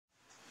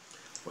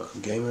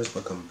Welcome gamers,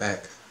 welcome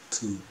back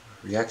to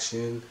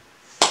reaction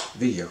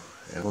video.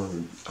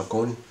 And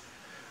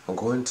I'm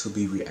going to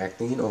be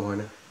reacting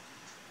on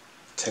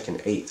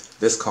Tekken 8.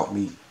 This caught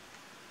me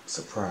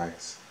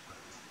surprised.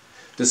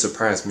 This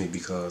surprised me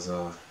because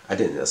I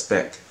didn't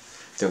expect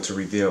them to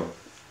reveal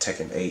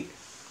Tekken 8,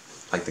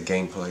 like the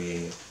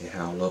gameplay and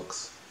how it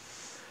looks.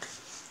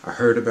 I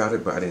heard about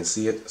it, but I didn't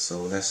see it,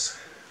 so let's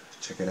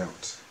check it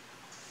out.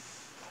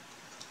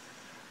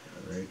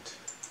 Alright.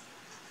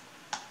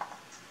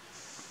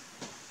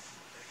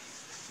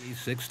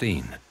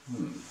 16.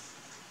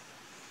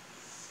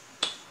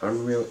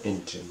 Unreal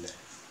Engine.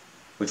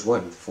 Which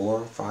one?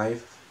 4,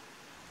 5?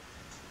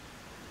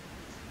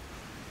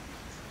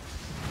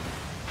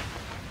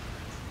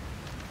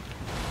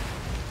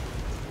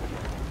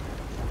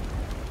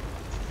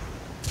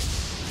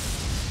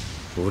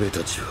俺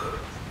たちは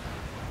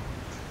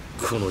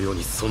この世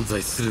に存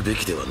在するべ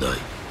きではない。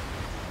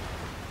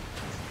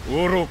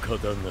愚か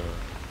だな、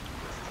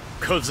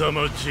風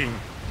間陣。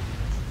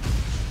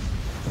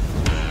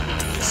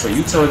 So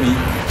you telling me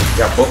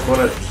y'all both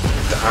wanna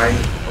die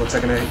on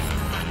Tekken 8?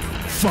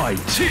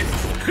 Fight!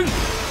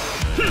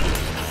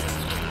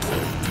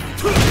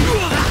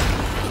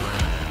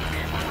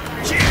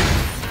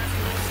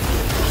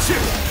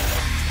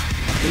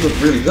 You look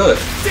really good.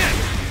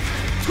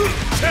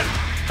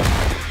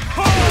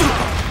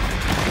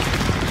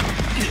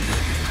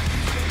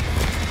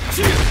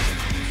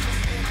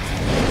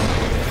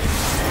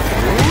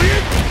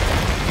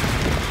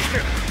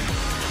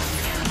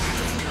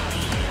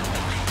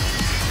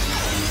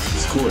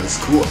 It's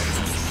cool.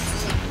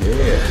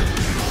 Yeah.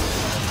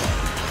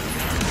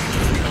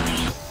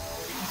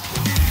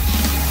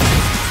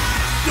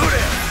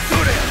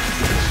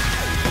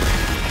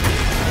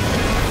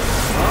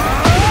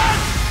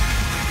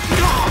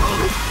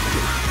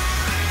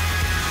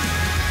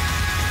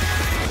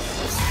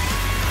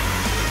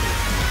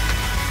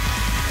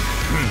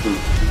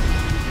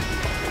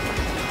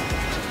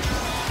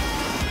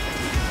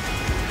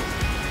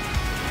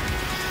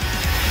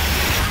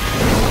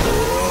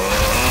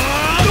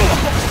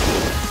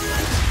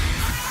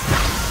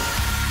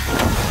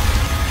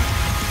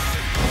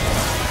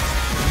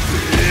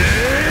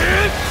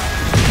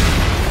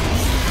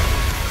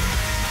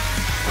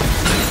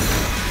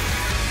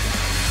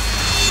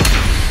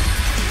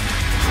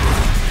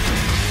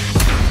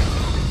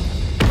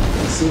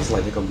 Seems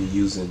like they're gonna be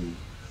using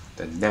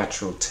the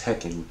natural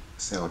Tekken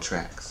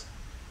soundtracks,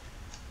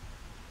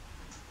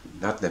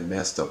 not the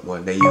messed up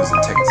one they use in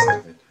Tekken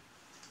 7.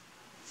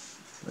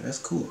 But that's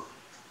cool.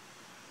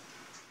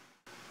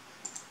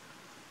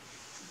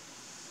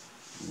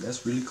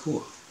 That's really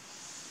cool.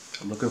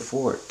 I'm looking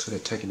forward to the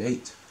Tekken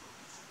 8.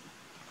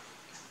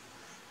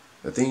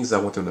 The things I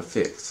want them to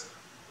fix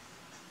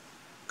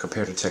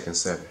compared to Tekken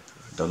 7,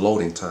 the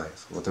loading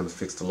times. I want them to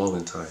fix the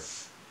loading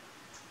times.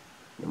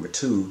 Number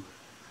 2,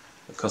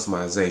 the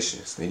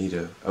customizations. They need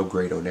to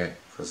upgrade on that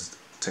because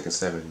Tekken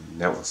 7,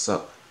 that one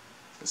sucked.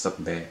 It's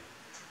something bad.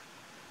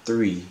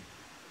 3,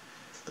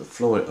 the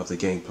flow of the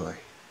gameplay.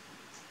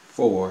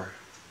 4,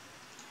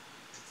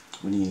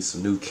 we need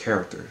some new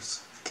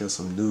characters. Get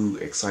some new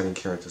exciting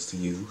characters to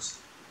use.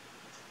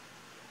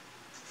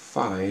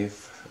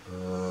 5,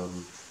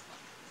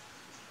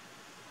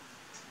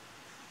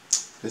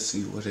 let's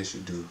see what they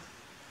should do.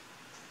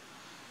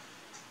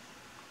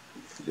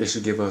 They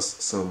should give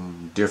us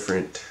some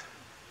different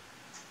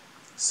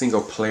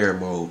single player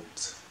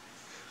modes,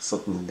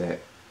 something that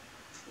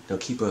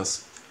keep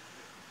us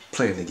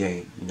playing the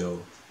game,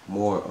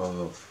 more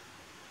of,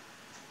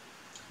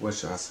 what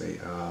should I say,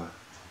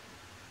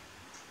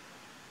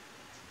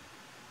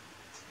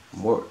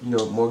 more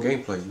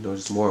gameplay,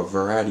 just more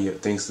variety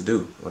of things to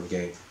do on the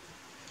game.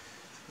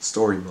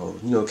 Story mode,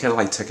 kind of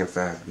like Tekken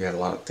 5, we had a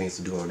lot of things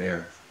to do on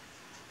there.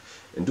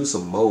 And do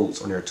some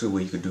modes on there too,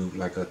 where you could do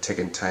like a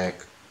Tekken Tag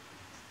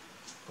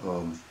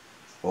mode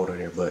on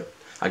there, but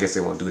I guess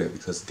they won't do that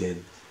because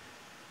then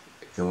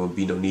there won't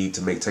be no need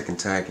to make Tekken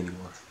Tag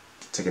anymore.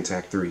 Tekken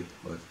Tag 3.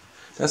 But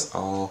that's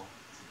all.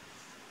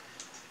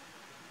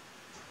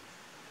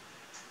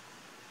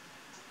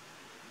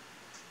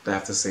 I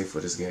have to say for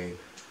this game.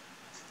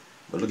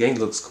 But the game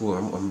looks cool.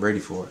 I'm ready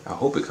for it. I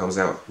hope it comes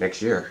out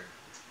next year.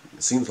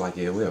 It seems like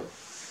it will.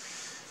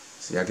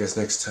 See, I guess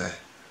next time.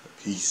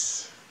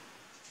 Peace.